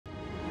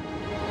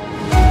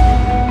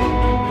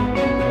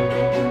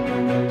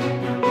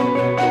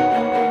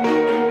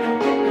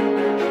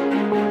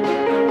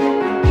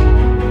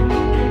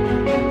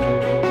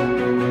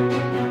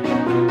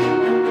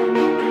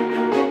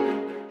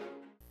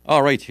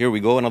All right, here we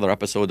go. Another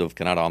episode of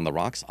Kanata on the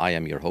Rocks. I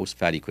am your host,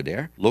 Fadi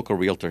Kuder, local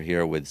realtor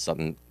here with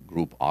Sutton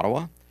Group,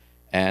 Ottawa.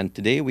 And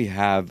today we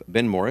have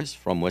Ben Morris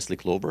from Wesley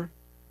Clover.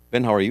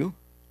 Ben, how are you?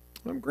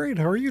 I'm great.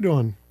 How are you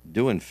doing?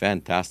 Doing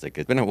fantastic.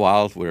 It's been a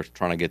while. We're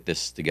trying to get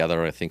this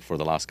together, I think, for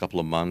the last couple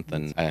of months.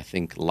 And I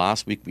think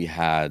last week we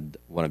had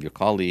one of your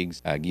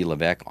colleagues, Guy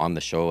Levesque, on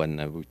the show.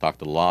 And we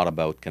talked a lot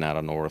about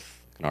Kanata North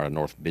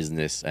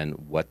business and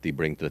what they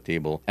bring to the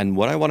table. And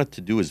what I wanted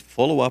to do is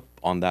follow up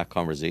on that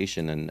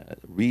conversation and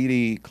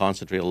really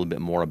concentrate a little bit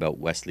more about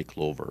Wesley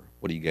Clover.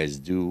 What do you guys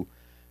do?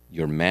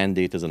 Your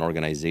mandate as an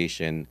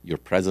organization, your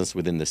presence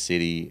within the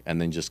city, and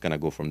then just kind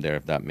of go from there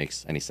if that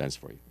makes any sense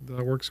for you.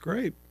 That works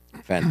great.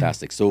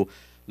 Fantastic. So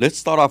let's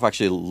start off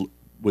actually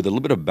with a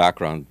little bit of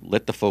background.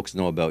 Let the folks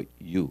know about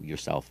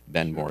yourself,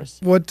 Ben Morris.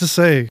 What to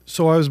say?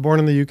 So I was born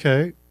in the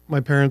UK. My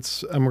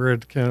parents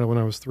emigrated to Canada when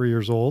I was 3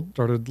 years old,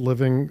 started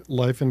living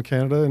life in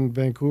Canada in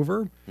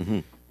Vancouver,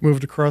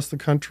 moved across the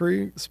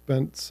country,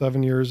 spent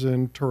 7 years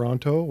in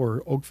Toronto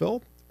or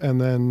Oakville. And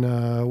then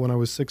when I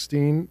was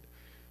 16,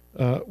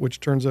 which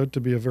turns out to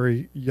be a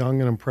very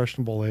young and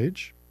impressionable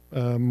age,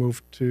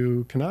 moved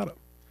to Kanata.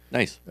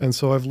 Nice. And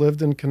so I've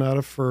lived in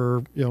Kanata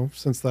for,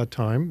 since that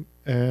time.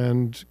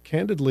 And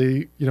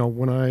candidly,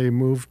 when I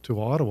moved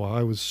to Ottawa,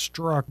 I was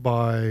struck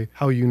by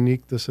how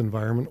unique this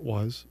environment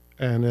was.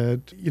 And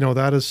it,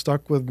 that has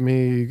stuck with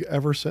me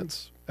ever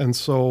since. And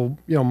so,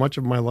 much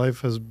of my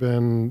life has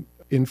been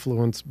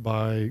influenced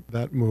by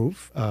that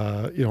move.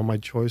 My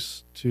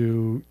choice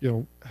to,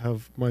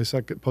 have my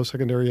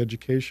post-secondary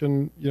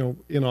education,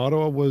 in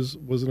Ottawa was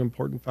an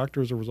important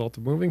factor as a result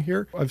of moving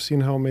here. I've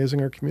seen how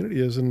amazing our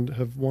community is and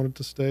have wanted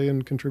to stay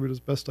and contribute as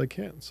best I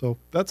can. So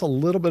that's a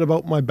little bit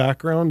about my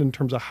background in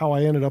terms of how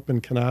I ended up in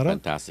Kanata.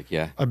 Fantastic,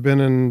 yeah. I've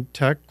been in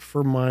tech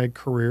for my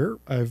career.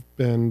 I've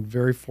been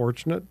very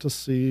fortunate to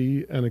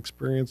see and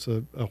experience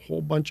a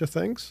whole bunch of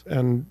things.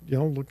 And,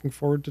 looking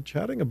forward to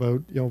chatting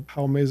about,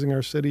 how amazing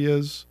our city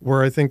is,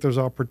 where I think there's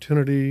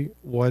opportunity,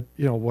 what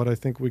I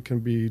think we can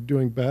be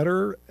doing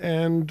better,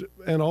 and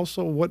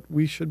also what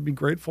we should be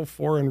grateful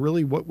for, and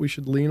really what we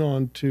should lean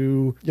on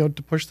to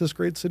to push this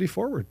great city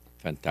forward.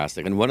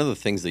 Fantastic. And one of the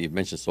things that you've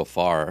mentioned so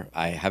far,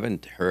 I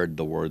haven't heard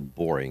the word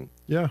boring.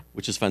 Yeah.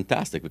 Which is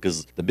fantastic,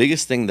 because the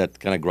biggest thing that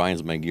kind of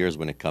grinds my gears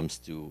when it comes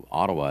to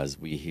Ottawa is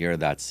we hear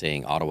that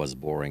saying, Ottawa's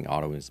boring,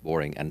 Ottawa is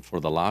boring. And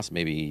for the last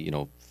maybe,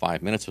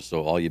 5 minutes or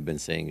so, all you've been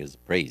saying is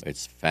praise.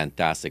 It's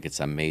fantastic. It's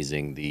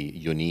amazing. The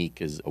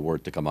unique is a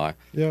word to come out.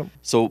 Yeah.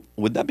 So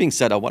with that being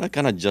said, I want to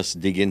kind of just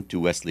dig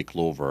into Wesley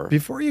Clover.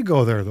 Before you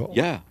go there, though.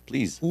 Yeah,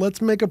 please.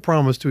 Let's make a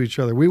promise to each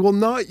other. We will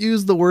not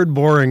use the word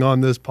boring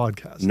on this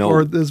podcast. No.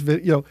 Or this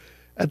video.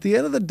 At the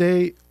end of the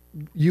day,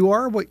 you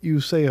are what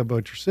you say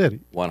about your city.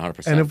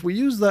 100%. And if we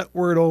use that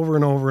word over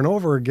and over and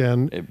over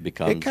again, it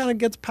kind of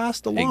gets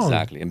passed along.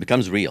 Exactly. It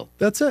becomes real.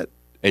 That's it.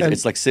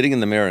 It's like sitting in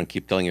the mirror and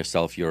keep telling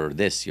yourself you're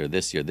this, you're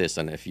this, you're this.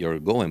 And if you're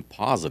going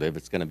positive,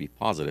 it's going to be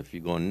positive. If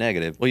you're going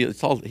negative, well,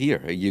 it's all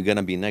here. You're going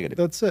to be negative.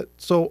 That's it.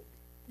 So,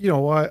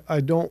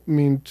 I don't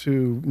mean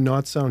to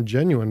not sound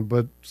genuine,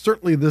 but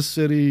certainly this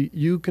city,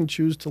 you can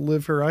choose to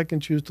live here. I can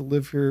choose to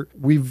live here.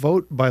 We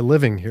vote by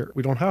living here.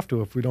 We don't have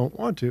to if we don't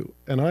want to.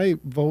 And I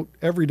vote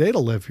every day to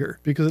live here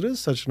because it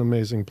is such an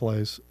amazing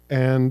place.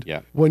 And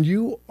when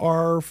you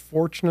are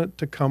fortunate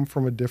to come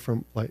from a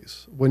different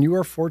place, when you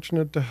are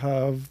fortunate to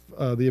have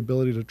the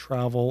ability to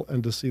travel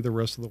and to see the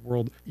rest of the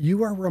world,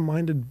 you are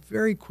reminded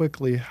very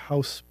quickly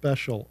how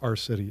special our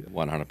city is.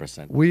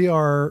 100%. We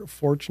are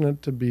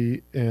fortunate to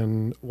be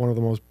in one of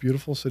the most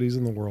beautiful cities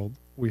in the world.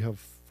 We have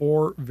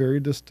 4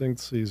 very distinct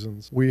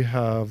seasons. We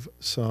have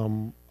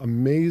some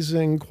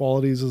amazing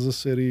qualities as a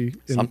city.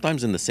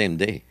 Sometimes in the same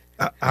day.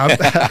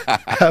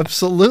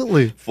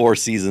 Absolutely. 4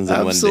 seasons in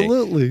one day.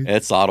 Absolutely.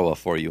 It's Ottawa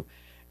for you.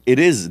 It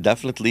is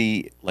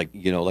definitely, like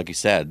you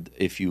said,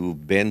 if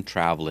you've been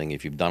traveling,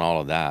 if you've done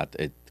all of that,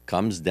 it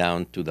comes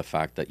down to the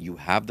fact that you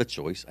have the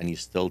choice and you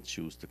still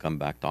choose to come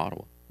back to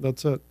Ottawa.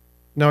 That's it.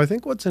 Now, I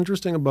think what's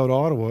interesting about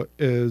Ottawa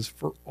is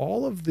for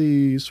all of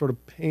the sort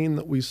of pain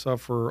that we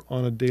suffer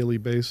on a daily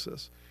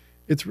basis,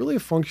 it's really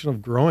a function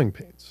of growing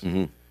pains.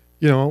 Mm-hmm.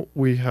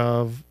 We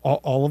have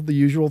all of the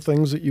usual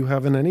things that you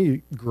have in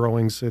any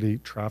growing city: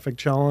 traffic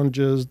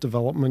challenges,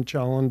 development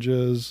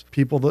challenges,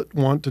 people that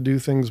want to do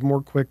things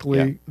more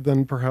quickly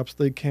than perhaps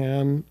they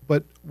can.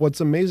 But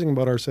what's amazing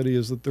about our city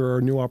is that there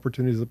are new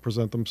opportunities that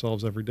present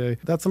themselves every day.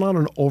 That's not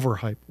an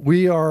overhype.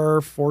 We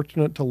are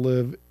fortunate to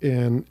live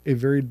in a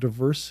very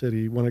diverse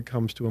city when it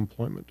comes to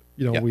employment.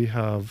 We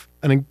have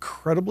an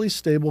incredibly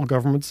stable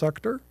government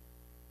sector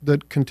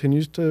that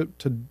continues to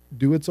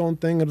do its own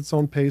thing at its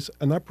own pace,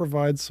 and that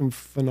provides some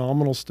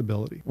phenomenal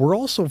stability. We're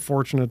also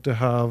fortunate to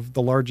have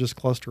the largest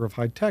cluster of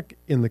high tech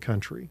in the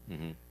country,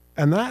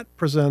 and that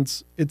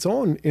presents its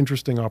own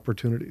interesting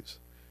opportunities.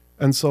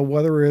 And so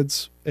whether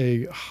it's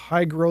a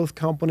high growth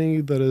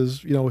company that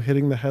is,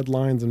 hitting the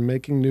headlines and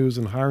making news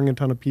and hiring a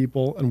ton of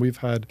people, and we've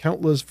had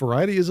countless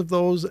varieties of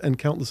those and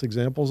countless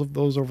examples of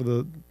those over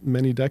the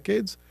many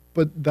decades,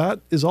 But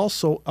that is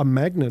also a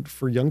magnet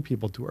for young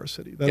people to our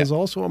city. That is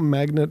also a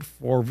magnet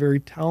for very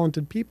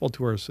talented people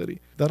to our city.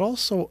 That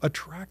also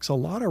attracts a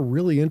lot of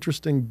really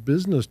interesting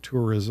business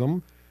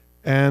tourism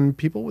and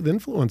people with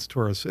influence to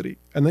our city.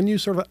 And then you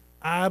sort of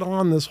add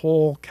on this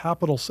whole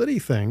capital city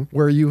thing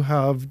where you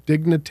have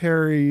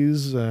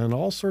dignitaries and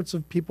all sorts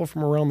of people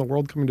from around the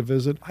world coming to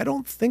visit. I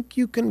don't think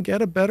you can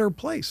get a better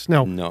place.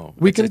 Now, no,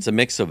 it's a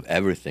mix of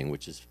everything,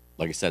 which is,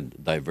 like I said,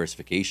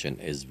 diversification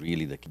is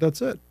really the key.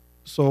 That's it.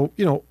 So,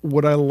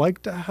 would I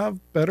like to have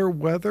better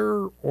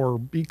weather or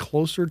be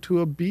closer to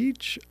a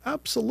beach?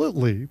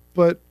 Absolutely.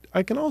 But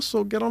I can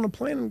also get on a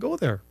plane and go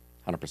there.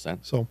 100%.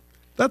 So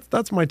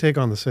that's my take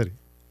on the city.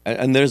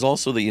 And there's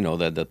also the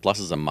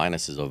pluses and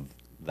minuses of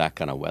that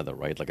kind of weather,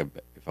 right? Like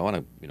if I want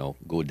to,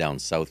 go down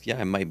south,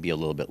 it might be a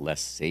little bit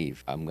less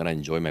safe. I'm going to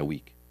enjoy my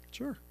week.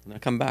 Sure. And I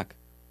come back.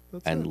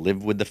 That's and it.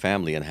 live with the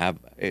family and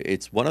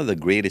it's one of the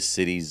greatest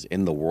cities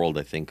in the world,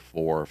 I think,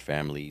 for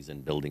families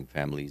and building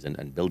families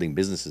and building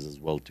businesses as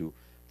well too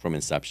from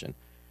inception,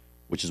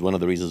 which is one of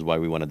the reasons why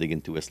we want to dig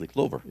into Wesley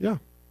Clover. Yeah.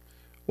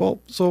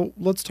 Well, so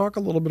let's talk a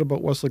little bit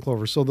about Wesley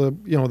Clover. So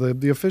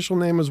the official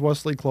name is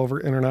Wesley Clover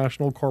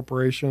International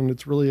Corporation.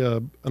 It's really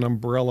an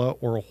umbrella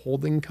or a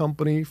holding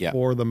company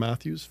for the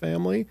Matthews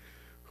family,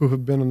 who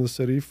have been in the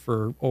city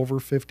for over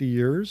 50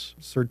 years.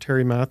 Sir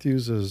Terry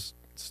Matthews is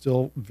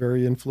still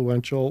very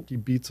influential. He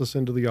beats us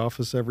into the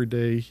office every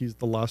day. He's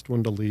the last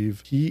one to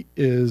leave. He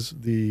is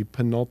the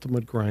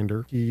penultimate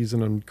grinder. He's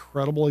an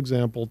incredible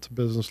example to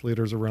business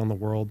leaders around the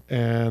world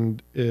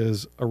and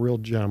is a real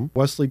gem.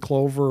 Wesley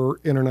Clover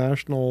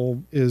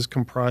International is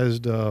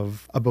comprised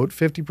of about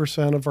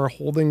 50% of our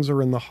holdings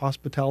are in the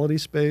hospitality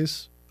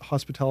space.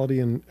 Hospitality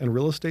and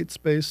real estate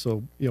space,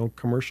 so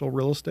commercial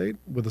real estate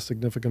with a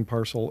significant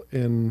parcel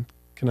in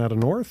Kanata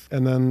North.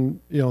 And then,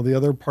 the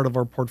other part of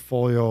our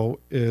portfolio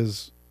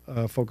is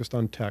focused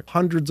on tech.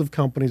 Hundreds of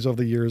companies over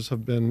the years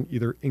have been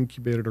either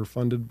incubated or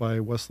funded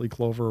by Wesley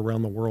Clover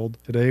around the world.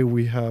 Today,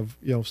 we have,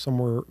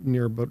 somewhere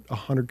near about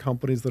 100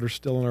 companies that are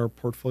still in our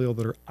portfolio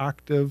that are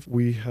active.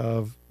 We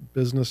have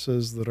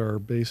businesses that are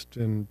based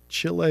in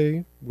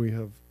Chile. We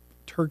have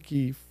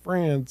Turkey,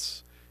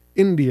 France,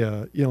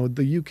 India,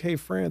 the UK,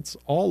 France,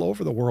 all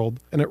over the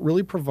world. And it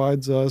really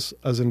provides us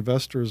as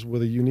investors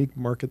with a unique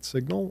market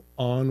signal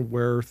on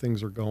where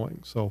things are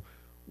going. So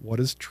what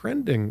is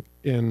trending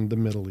in the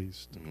Middle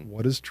East? Mm-hmm.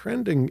 What is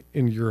trending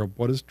in Europe?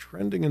 What is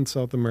trending in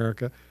South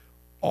America?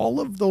 All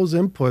of those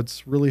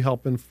inputs really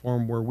help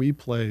inform where we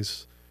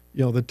place,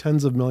 the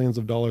tens of millions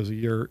of dollars a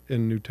year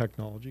in new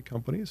technology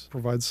companies.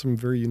 Provides some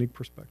very unique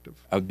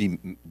perspective. I would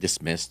be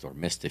dismissed or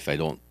missed if I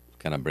don't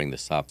kind of bring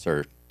this up.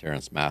 Sir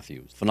Terrence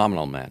Matthews,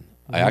 phenomenal man.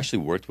 Mm-hmm. I actually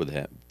worked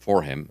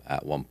for him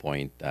at one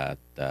point at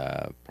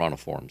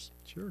Pronoforms.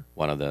 Sure.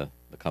 One of the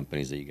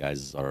companies that you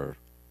guys are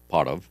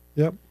part of.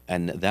 Yep.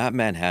 And that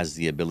man has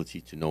the ability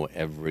to know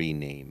every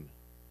name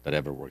that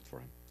ever worked for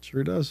him.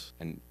 Sure does.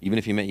 And even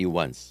if he met you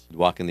once, you'd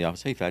walk in the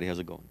office, hey, Fatty, how's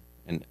it going?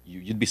 And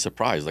you'd be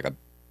surprised. Like,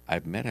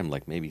 I've met him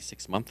like maybe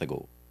 6 months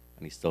ago,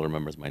 and he still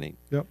remembers my name.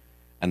 Yep.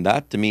 And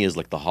that, to me, is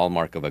like the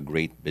hallmark of a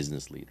great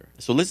business leader.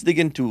 So let's dig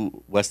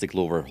into Wesley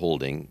Clover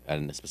Holding,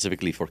 and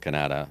specifically for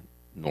Kanata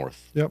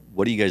North. Yep.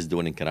 What are you guys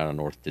doing in Kanata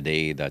North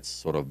today that's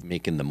sort of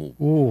making the move?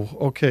 Oh,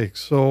 okay.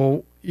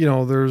 So,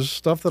 there's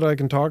stuff that I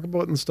can talk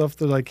about and stuff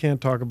that I can't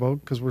talk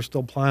about because we're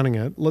still planning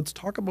it. Let's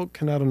talk about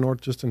Kanata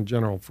North just in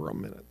general for a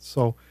minute.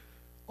 So,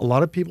 a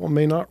lot of people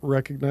may not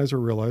recognize or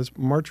realize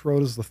March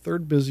Road is the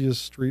third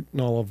busiest street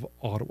in all of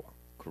Ottawa.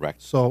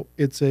 Correct. So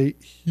it's a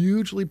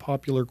hugely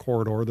popular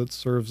corridor that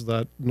serves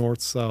that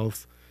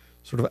north-south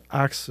sort of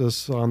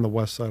axis on the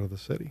west side of the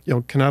city.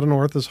 Kanata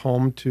North is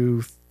home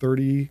to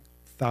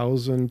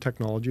 30,000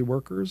 technology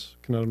workers.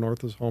 Kanata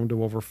North is home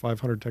to over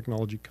 500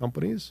 technology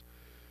companies.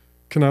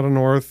 Kanata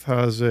North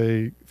has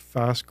a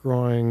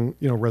fast-growing,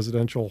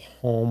 residential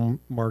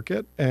home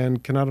market,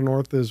 and Kanata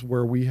North is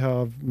where we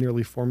have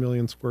nearly 4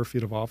 million square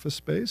feet of office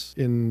space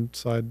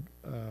inside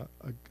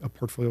a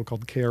portfolio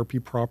called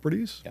KRP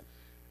Properties. Yep.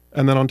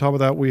 And then on top of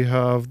that, we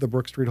have the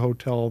Brook Street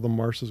Hotel, the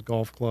Mars's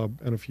Golf Club,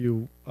 and a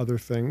few other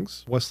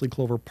things. Wesley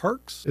Clover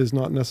Parks is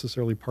not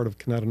necessarily part of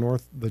Kanata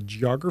North, the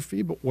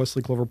geography, but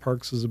Wesley Clover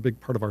Parks is a big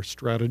part of our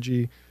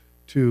strategy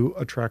to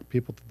attract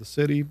people to the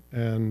city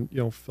and,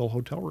 fill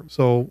hotel rooms.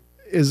 So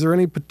is there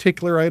any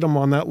particular item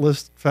on that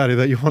list, Fatty,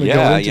 that you want to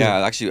go into?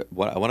 Yeah. Actually,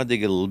 I want to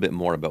dig a little bit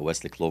more about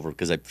Wesley Clover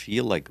because I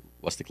feel like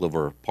Wesley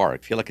Clover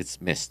Park, I feel like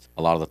it's missed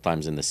a lot of the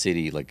times in the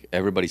city. Like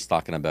everybody's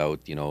talking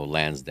about,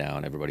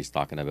 Lansdowne. Everybody's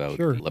talking about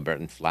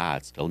LeBreton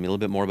Flats. Tell me a little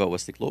bit more about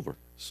Wesley Clover.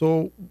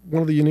 So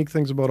one of the unique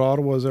things about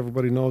Ottawa, as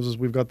everybody knows, is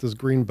we've got this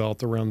green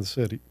belt around the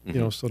city.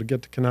 Mm-hmm. So to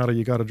get to Kanata,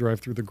 you got to drive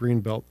through the green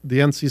belt. The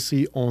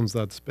NCC owns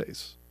that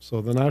space.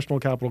 So the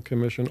National Capital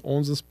Commission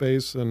owns the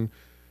space and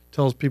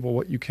tells people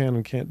what you can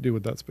and can't do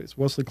with that space.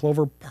 Wesley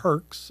Clover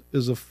Parks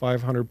is a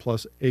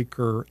 500-plus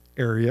acre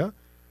area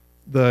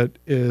that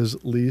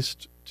is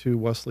leased to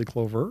Wesley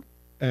Clover.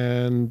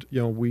 And,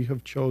 we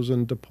have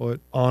chosen to put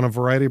on a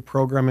variety of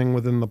programming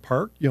within the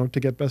park, to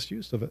get best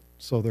use of it.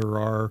 So there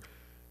are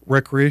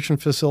recreation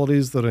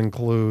facilities that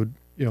include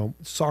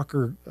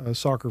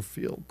soccer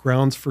field,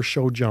 grounds for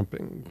show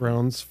jumping,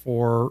 grounds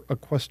for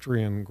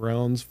equestrian,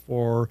 grounds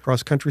for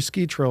cross-country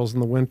ski trails in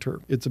the winter.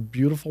 It's a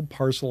beautiful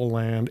parcel of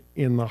land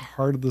in the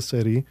heart of the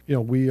city.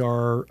 We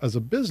are, as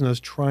a business,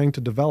 trying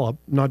to develop,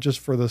 not just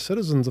for the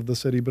citizens of the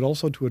city, but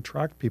also to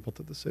attract people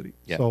to the city.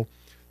 Yeah. So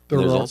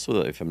there's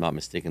also, if I'm not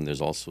mistaken,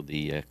 there's also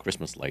the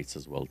Christmas lights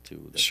as well,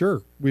 too.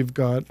 Sure. We've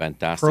got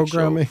fantastic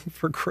programming show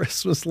for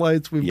Christmas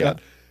lights. We've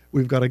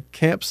got a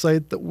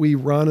campsite that we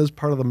run as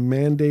part of the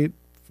mandate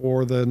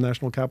for the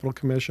National Capital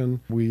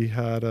Commission. We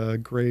had a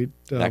great...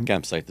 that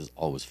campsite is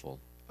always full.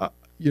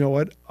 You know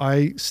what?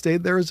 I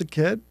stayed there as a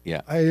kid.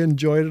 Yeah. I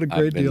enjoyed it a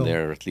great deal. I've been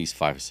there at least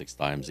 5 or 6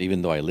 times.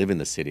 Even though I live in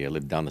the city, I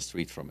live down the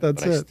street from it.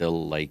 That's but I it.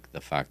 still like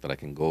the fact that I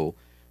can go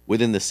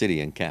within the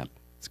city and camp.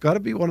 It's got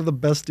to be one of the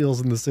best deals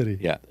in the city.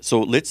 Yeah.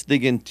 So let's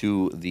dig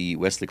into the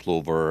Wesley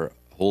Clover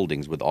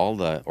holdings with all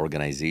the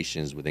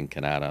organizations within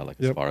Kanata, like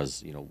as far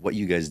as, what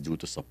you guys do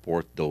to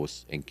support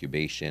those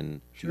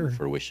incubation to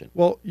fruition.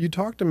 Well, you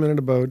talked a minute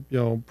about,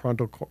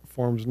 Pronto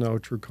Forms Now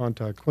True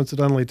Contact.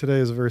 Coincidentally, today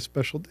is a very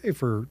special day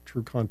for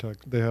True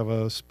Contact. They have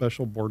a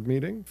special board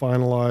meeting,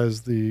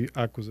 finalize the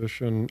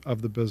acquisition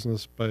of the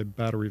business by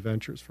Battery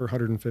Ventures for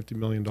 $150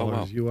 million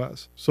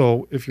US.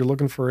 So if you're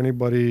looking for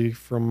anybody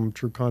from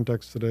True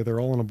Contacts today, they're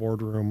all in a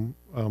boardroom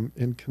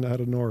in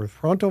Kanata North.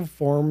 Pronto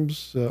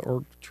Forms,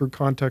 or True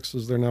Contacts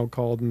as they're now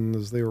called and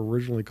as they were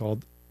originally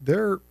called,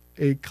 they're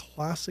a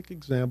classic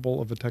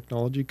example of a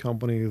technology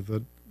company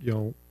that,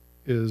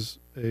 is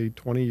a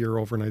 20-year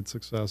overnight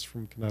success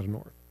from Kanata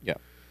North. Yeah.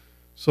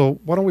 So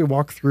why don't we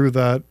walk through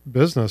that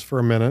business for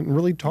a minute and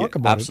really talk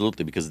about it?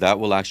 Absolutely, because that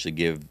will actually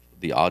give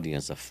the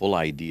audience a full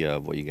idea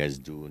of what you guys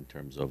do in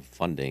terms of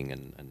funding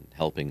and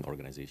helping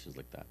organizations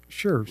like that.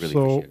 Sure. Really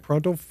so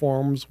Pronto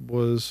Forms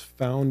was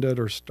founded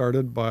or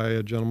started by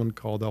a gentleman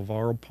called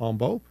Alvaro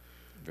Pombo.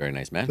 Very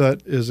nice man.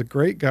 That is a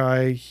great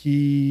guy.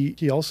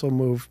 He also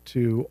moved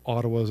to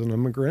Ottawa as an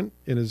immigrant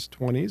in his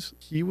 20s.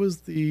 He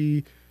was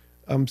the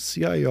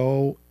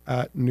CIO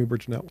at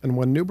Newbridge Network. And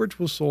when Newbridge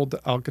was sold to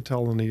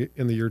Alcatel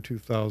in the year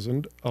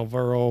 2000,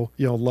 Alvaro,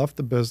 left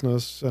the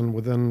business and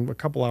within a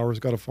couple hours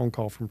got a phone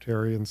call from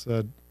Terry and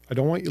said, I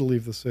don't want you to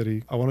leave the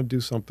city. I want to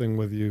do something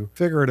with you.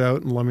 Figure it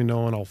out and let me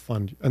know and I'll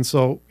fund you. And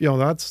so,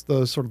 that's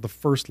the sort of the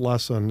first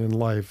lesson in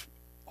life.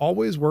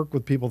 Always work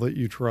with people that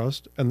you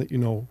trust and that you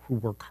know who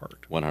work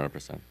hard.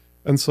 100%.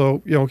 And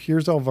so,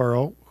 here's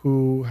Alvaro,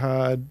 who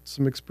had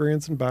some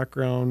experience and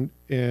background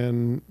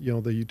in,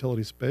 the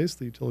utility space,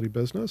 the utility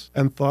business,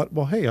 and thought,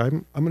 well, hey,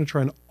 I'm going to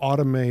try and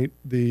automate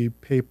the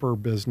paper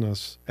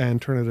business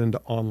and turn it into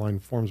online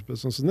forms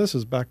business. And this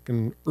is back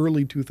in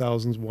early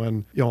 2000s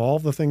when, all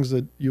the things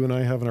that you and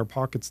I have in our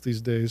pockets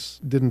these days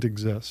didn't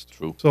exist.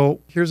 True. So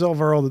here's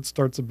Alvaro that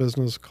starts a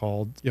business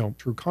called,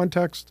 True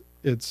Context.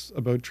 It's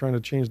about trying to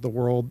change the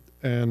world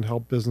and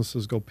help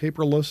businesses go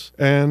paperless.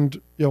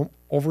 And,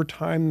 over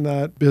time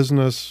that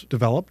business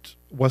developed.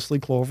 Wesley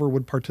Clover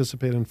would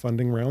participate in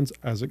funding rounds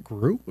as it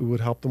grew. We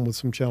would help them with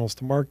some channels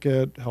to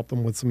market, help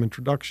them with some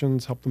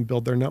introductions, help them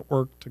build their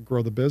network to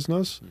grow the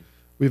business.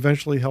 We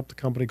eventually helped the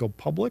company go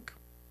public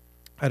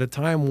at a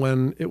time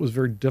when it was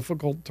very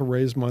difficult to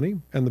raise money,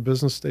 and the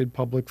business stayed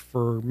public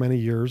for many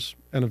years.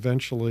 And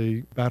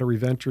eventually Battery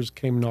Ventures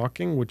came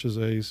knocking, which is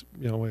a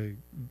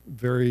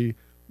very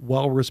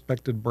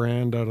well-respected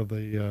brand out of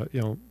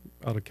the,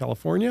 out of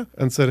California,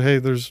 and said, hey,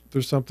 there's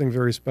something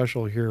very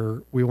special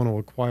here. We want to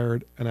acquire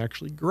it and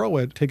actually grow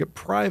it, take it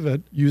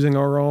private using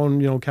our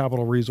own,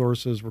 capital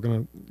resources. We're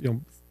going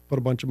to, put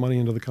a bunch of money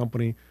into the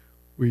company.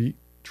 We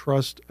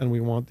trust and we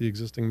want the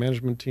existing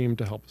management team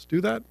to help us do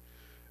that.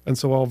 And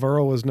so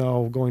Alvaro is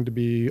now going to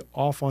be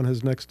off on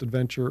his next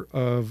adventure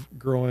of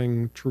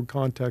growing True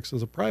Context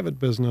as a private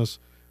business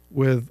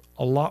with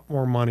a lot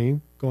more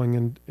money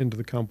going into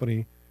the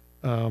company,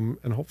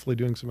 and hopefully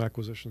doing some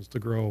acquisitions to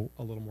grow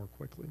a little more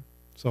quickly.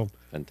 So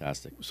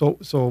fantastic. So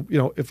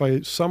if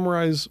I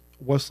summarize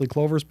Wesley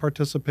Clover's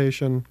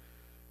participation,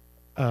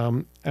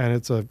 and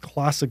it's a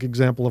classic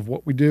example of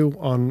what we do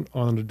on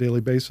a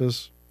daily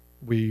basis.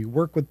 We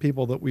work with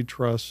people that we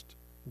trust.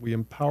 We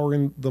empower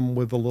them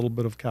with a little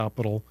bit of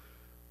capital.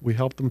 We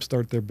help them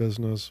start their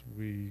business.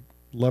 We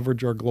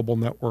leverage our global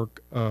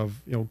network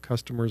of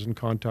customers and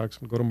contacts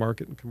and go to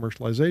market and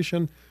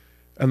commercialization.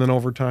 And then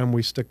over time,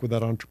 we stick with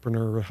that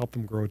entrepreneur, help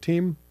them grow a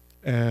team,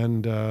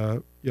 and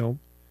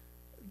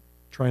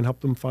try and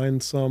help them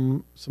find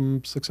some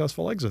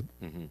successful exit.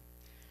 Mm-hmm.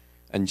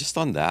 And just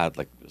on that,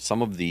 like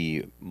some of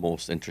the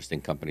most interesting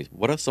companies,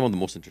 what are some of the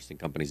most interesting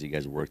companies you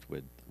guys worked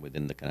with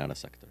within the Kanata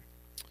sector?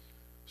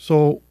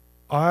 So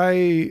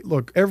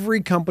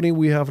every company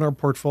we have in our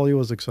portfolio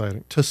is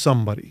exciting to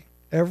somebody.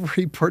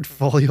 Every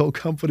portfolio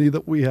company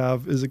that we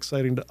have is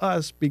exciting to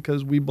us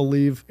because we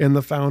believe in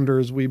the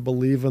founders, we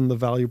believe in the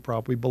value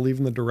prop, we believe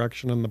in the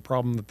direction and the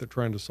problem that they're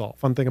trying to solve.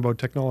 Fun thing about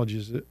technology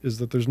is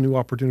that there's new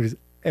opportunities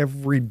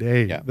every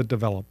day that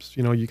develops.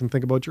 You can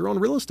think about your own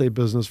real estate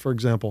business, for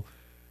example.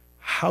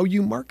 How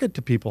you market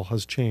to people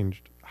has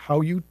changed.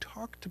 how you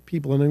talk to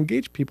people and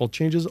engage people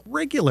changes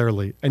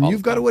regularly, and All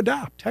you've the got time. to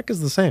adapt. Tech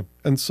is the same.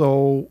 And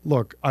so,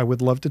 look, I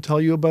would love to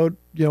tell you about,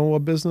 a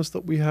business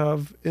that we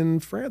have in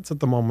France at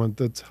the moment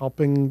that's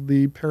helping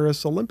the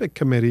Paris Olympic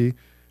Committee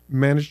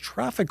manage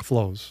traffic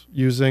flows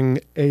using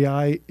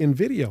AI in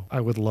video.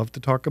 I would love to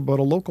talk about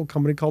a local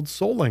company called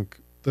Solink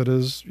that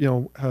is,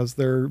 has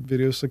their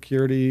video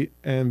security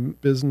and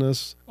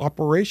business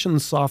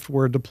operations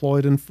software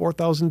deployed in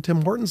 4,000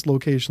 Tim Hortons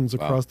locations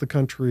across the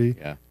country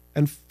Yeah.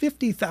 and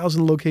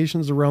 50,000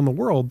 locations around the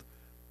world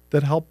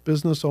that help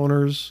business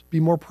owners be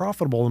more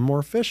profitable and more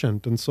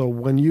efficient. And so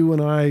when you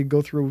and I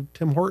go through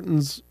Tim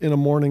Hortons in a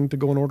morning to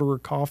go and order a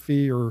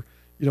coffee or,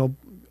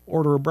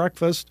 order a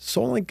breakfast,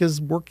 Solink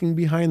is working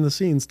behind the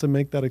scenes to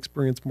make that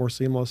experience more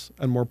seamless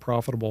and more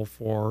profitable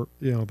for,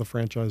 the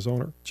franchise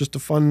owner. Just a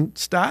fun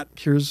stat.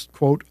 Here's,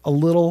 quote, a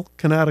little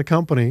Kanata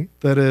company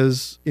that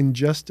is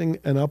ingesting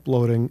and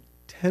uploading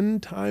 10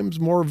 times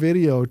more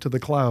video to the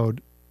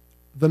cloud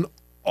than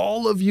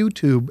all of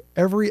YouTube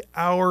every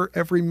hour,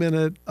 every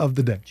minute of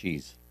the day.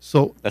 Jeez.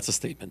 So That's a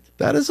statement.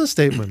 that is a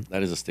statement.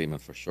 That is a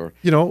statement for sure.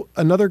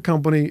 Another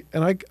company,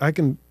 and I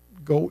can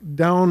go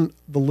down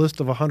the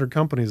list of 100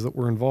 companies that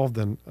we're involved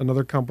in.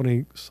 Another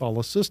company,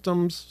 Solace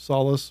Systems,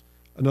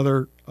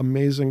 another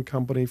amazing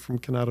company from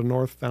Kanata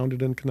North,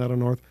 founded in Kanata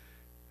North.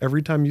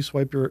 Every time you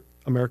swipe your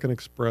American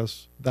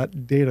Express,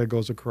 that data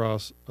goes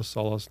across a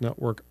Solace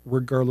network,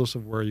 regardless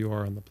of where you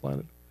are on the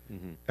planet.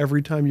 Mm-hmm.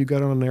 Every time you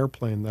get on an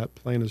airplane, that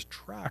plane is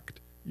tracked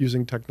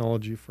using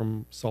technology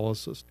from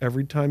Solace.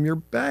 Every time your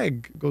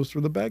bag goes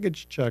through the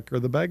baggage check or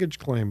the baggage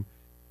claim,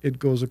 it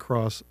goes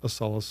across a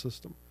Solace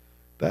system.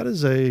 That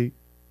is a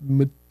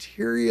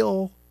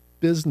material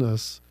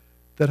business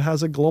that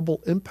has a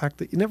global impact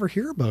that you never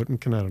hear about in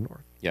Kanata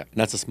North. Yeah, and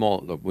that's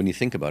when you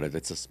think about it,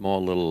 it's a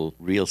small little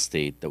real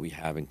estate that we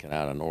have in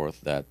Kanata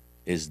North that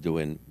is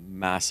doing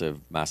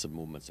massive, massive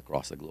movements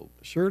across the globe.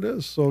 Sure it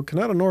is. So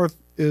Kanata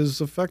North is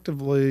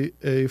effectively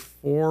a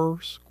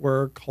 4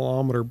 square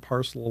kilometer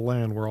parcel of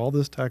land where all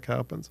this tech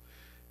happens.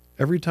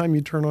 Every time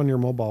you turn on your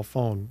mobile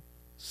phone,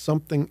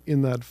 something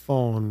in that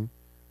phone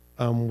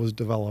was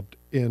developed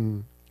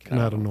in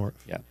Kanata North.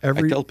 Yeah. I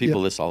tell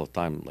people this all the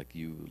time. Like,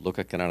 you look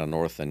at Kanata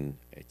North and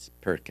it's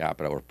per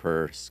capita or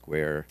per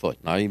square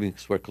foot, not even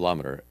square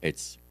kilometer.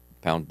 It's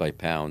pound by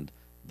pound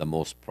the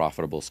most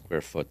profitable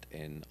square foot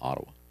in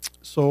Ottawa.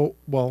 So,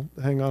 well,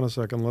 hang on a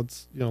second.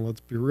 Let's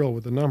be real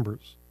with the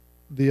numbers.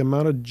 The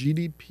amount of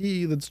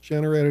GDP that's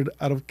generated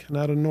out of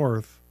Kanata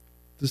North,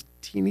 this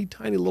teeny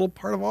tiny little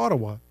part of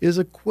Ottawa, is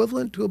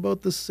equivalent to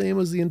about the same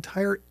as the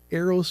entire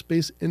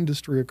aerospace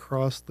industry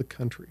across the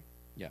country.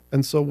 Yeah.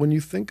 And so when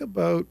you think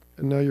about,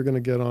 and now you're going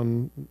to get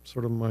on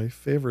sort of my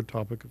favorite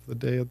topic of the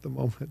day at the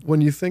moment,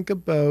 when you think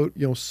about,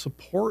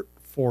 support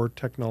for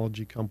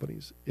technology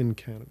companies in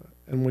Canada,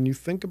 and when you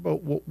think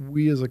about what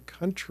we as a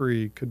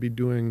country could be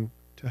doing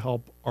to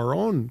help our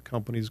own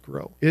companies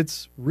grow,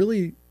 it's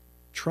really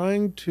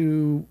trying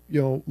to,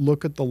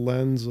 look at the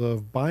lens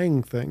of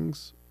buying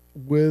things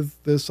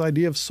with this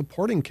idea of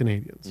supporting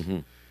Canadians. Mm-hmm.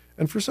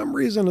 And for some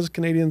reason, as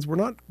Canadians, we're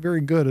not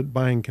very good at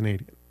buying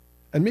Canadian.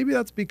 And maybe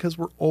that's because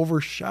we're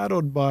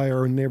overshadowed by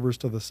our neighbors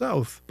to the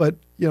south. But,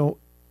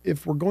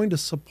 if we're going to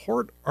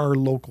support our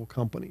local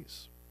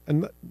companies,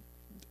 and,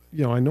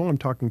 I know I'm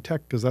talking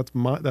tech because that's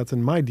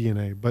in my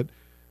DNA, but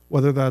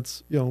whether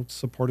that's,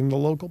 supporting the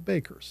local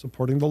baker,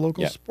 supporting the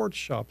local sports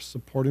shops,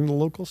 supporting the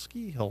local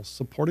ski hills,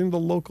 supporting the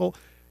local,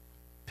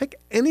 pick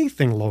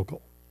anything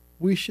local.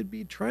 We should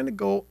be trying to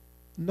go,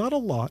 not a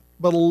lot,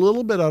 but a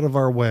little bit out of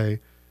our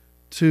way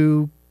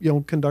to,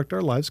 conduct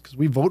our lives, because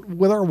we vote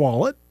with our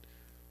wallet,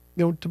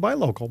 to buy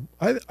local.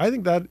 I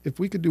think that if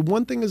we could do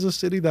one thing as a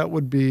city, that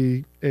would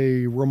be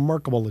a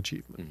remarkable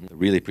achievement. Mm-hmm.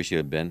 Really appreciate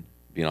it, Ben,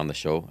 being on the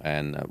show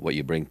and what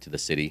you bring to the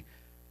city.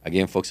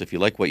 Again, folks, if you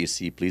like what you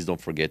see, please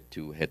don't forget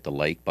to hit the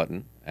like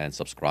button and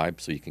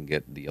subscribe so you can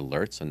get the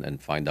alerts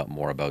and find out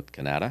more about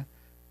Kanata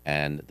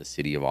and the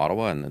city of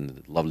Ottawa and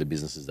the lovely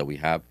businesses that we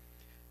have.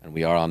 And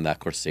we are on that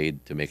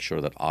crusade to make sure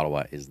that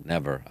Ottawa is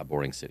never a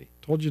boring city.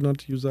 Told you not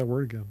to use that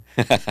word again.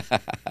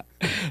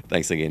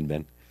 Thanks again,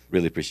 Ben.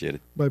 Really appreciate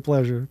it. My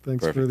pleasure.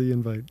 Thanks Perfect. for the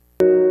invite.